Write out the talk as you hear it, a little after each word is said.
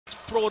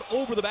throw it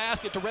over the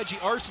basket to Reggie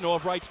Arsenault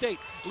of Wright State.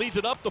 Leads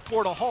it up the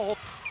floor to Hall.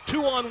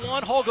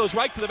 2-on-1. Hall goes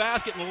right to the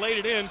basket and laid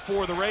it in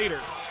for the Raiders.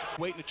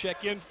 Waiting to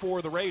check in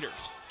for the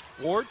Raiders.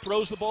 Ward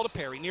throws the ball to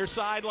Perry. Near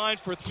sideline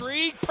for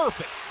three.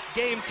 Perfect.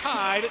 Game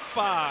tied at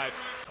 5.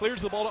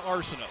 Clears the ball to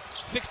Arsenault.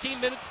 16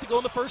 minutes to go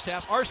in the first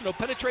half. Arsenault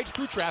penetrates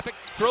through traffic.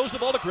 Throws the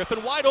ball to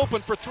Griffin. Wide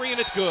open for three, and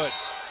it's good.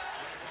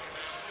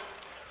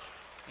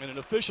 And an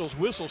official's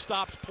whistle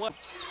stops play.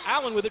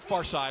 Allen with it,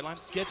 far sideline.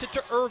 Gets it to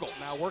Ergel.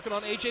 Now working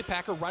on A.J.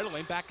 Packer, right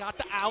lane. Back out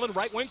to Allen,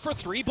 right wing for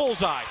three.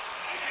 Bullseye.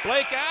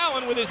 Blake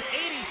Allen with his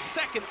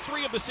 82nd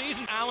three of the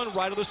season. Allen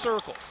right of the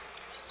circles.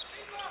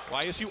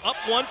 YSU up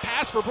one,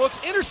 pass for Brooks,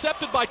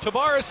 intercepted by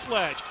Tavares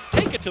Sledge.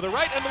 Take it to the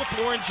right end of the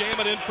floor and jam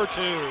it in for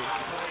two.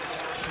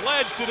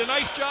 Sledge did a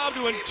nice job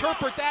to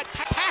interpret that.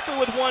 Packer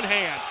with one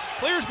hand.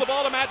 Clears the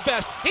ball to Matt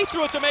Best. He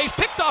threw it to Mays,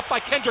 picked off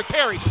by Kendrick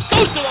Perry.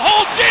 Goes to the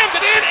hole, jammed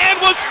it in,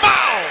 and was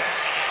fouled.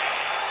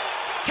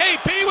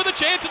 KP with a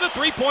chance at a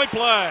three-point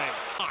play.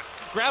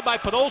 Grabbed by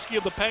Podolski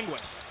of the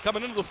Penguins.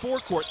 Coming into the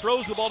forecourt,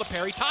 throws the ball to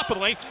Perry, top of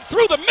the lane,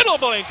 through the middle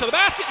of the lane to the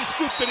basket and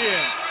scooped it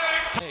in.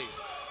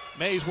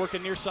 Mays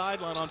working near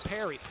sideline on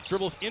Perry.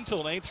 Dribbles into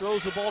the lane,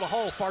 throws the ball to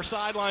Hall. Far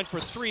sideline for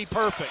three,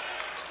 perfect.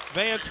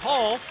 Vance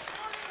Hall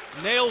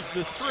nails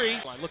the three.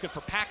 Looking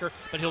for Packer,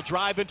 but he'll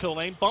drive into the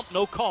lane. Bump,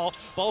 no call.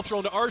 Ball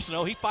thrown to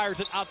Arsenault. He fires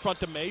it out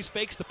front to Mays.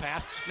 Fakes the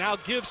pass. Now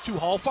gives to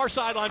Hall. Far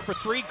sideline for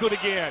three. Good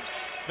again.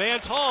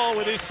 Vance Hall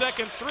with his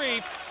second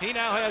three. He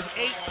now has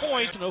 8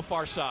 points. No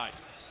far side.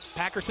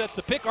 Packer sets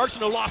the pick.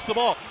 Arsenault lost the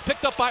ball.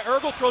 Picked up by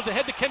Ergel. Throws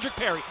ahead to Kendrick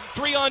Perry.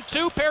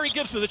 3-on-2. Perry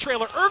gives to the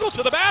trailer. Ergel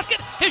to the basket.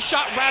 His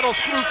shot rattles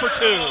through for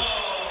two.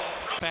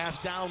 Pass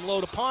down low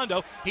to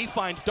Pondo. He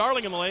finds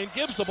Darling in the lane.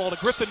 Gives the ball to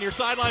Griffin near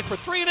sideline for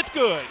three, and it's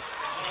good.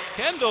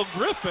 Kendall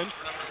Griffin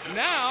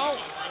now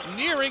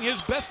nearing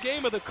his best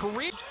game of the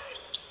career.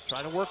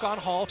 Trying to work on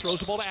Hall.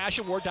 Throws the ball to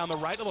Ashen Ward down the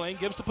right of the lane.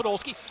 Gives to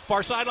Podolski.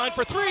 Far sideline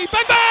for three.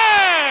 Bang,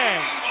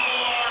 bang!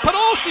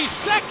 Podolski's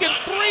second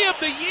three of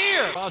the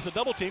year. Draws the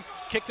double team.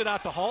 Kicked it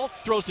out to Hall.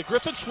 Throws to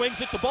Griffin.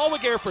 Swings it to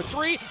Ballwegare for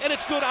three. And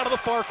it's good out of the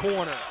far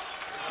corner.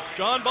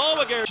 John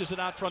Ballwegare pushes it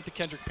out front to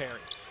Kendrick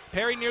Perry.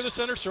 Perry near the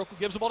center circle.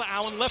 Gives the ball to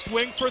Allen. Left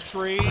wing for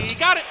three. He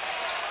got it.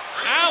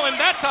 Allen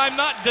that time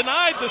not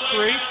denied the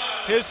three.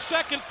 His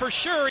second for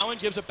sure. Allen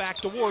gives it back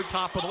to Ward,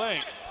 top of the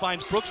lane.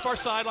 Finds Brooks far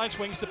sideline,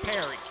 swings to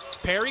Perry.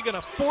 Perry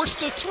gonna force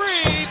the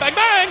three. Bang,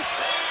 bang!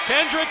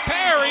 Kendrick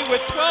Perry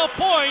with 12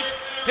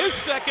 points. His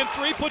second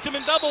three puts him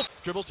in double.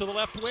 Dribble to the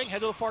left wing,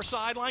 head to the far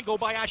sideline, go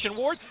by Ashen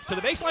Ward. To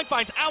the baseline,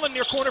 finds Allen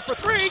near corner for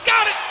three.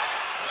 Got it!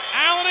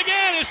 Allen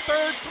again, his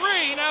third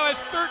three, now has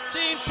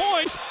 13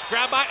 points.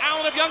 Grabbed by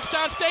Allen of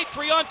Youngstown State,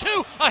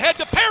 3-on-2. Ahead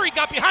to Perry,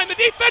 got behind the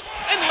defense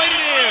and laid it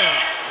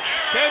in.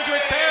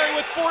 Kendrick Perry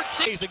with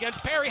 14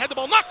 against Perry, had the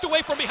ball knocked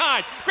away from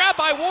behind. Grabbed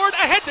by Ward,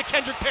 ahead to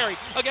Kendrick Perry.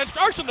 Against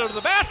Arsenault to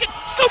the basket,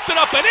 scooped it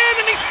up and in,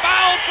 and he's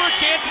fouled for a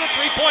chance at a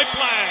three-point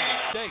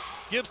play.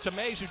 Gives to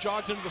Mays, who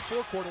jogs into the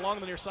forecourt along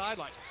the near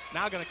sideline.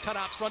 Now going to cut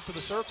out front to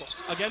the circles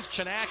against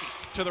Chinaki.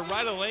 To the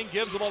right of the lane,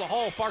 gives the ball to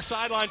Hall. Far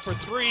sideline for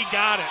three,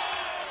 got it.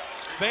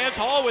 Vance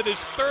Hall with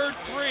his third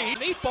three.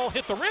 An 8 ball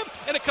hit the rim,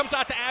 and it comes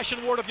out to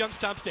Ashen Ward of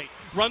Youngstown State.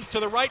 Runs to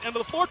the right end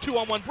of the floor,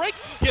 2-on-1 break.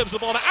 Gives the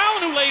ball to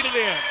Allen, who laid it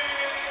in.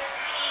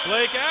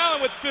 Blake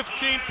Allen with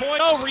 15 points.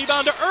 Oh,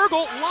 rebound to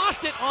Ergel.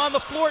 Lost it on the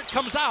floor. It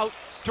comes out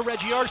to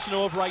Reggie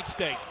Arsenault of Wright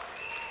State.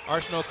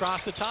 Arsenault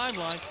across the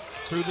timeline,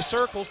 through the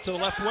circles to the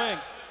left wing.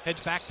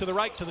 Heads back to the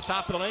right, to the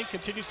top of the lane,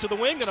 continues to the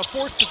wing, gonna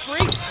force the three.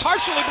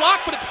 Partially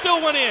blocked, but it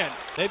still went in.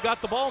 They've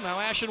got the ball now.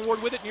 Ashen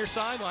Ward with it near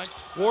sideline.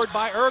 Ward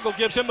by Ergel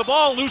gives him the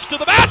ball, loose to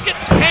the basket,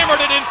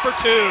 hammered it in for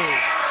two.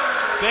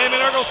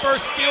 Damon Ergel's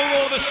first field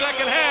goal of the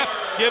second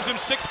half gives him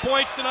 6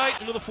 points tonight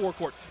into the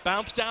forecourt.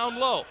 Bounce down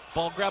low.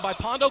 Ball grabbed by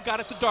Pondo, got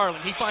it to Darling.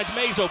 He finds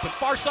Mays open.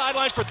 Far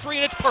sideline for three,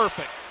 and it's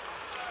perfect.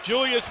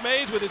 Julius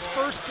Mays with his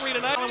first three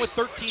tonight, with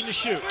 13 to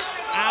shoot.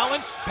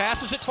 Allen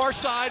passes it far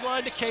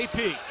sideline to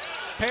KP.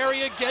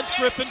 Perry against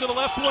Griffin to the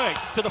left wing.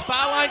 To the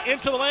foul line,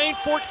 into the lane,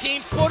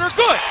 14-footer,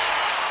 good.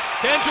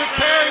 Kendrick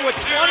Perry with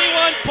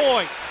 21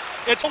 points.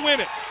 It's a win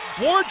it.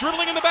 Ward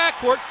dribbling in the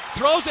backcourt,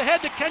 throws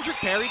ahead to Kendrick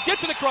Perry,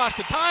 gets it across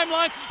the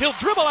timeline. He'll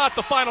dribble out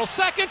the final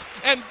seconds,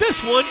 and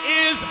this one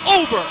is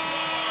over.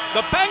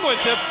 The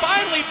Penguins have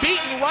finally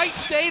beaten Wright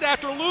State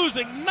after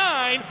losing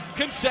 9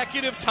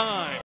 consecutive times.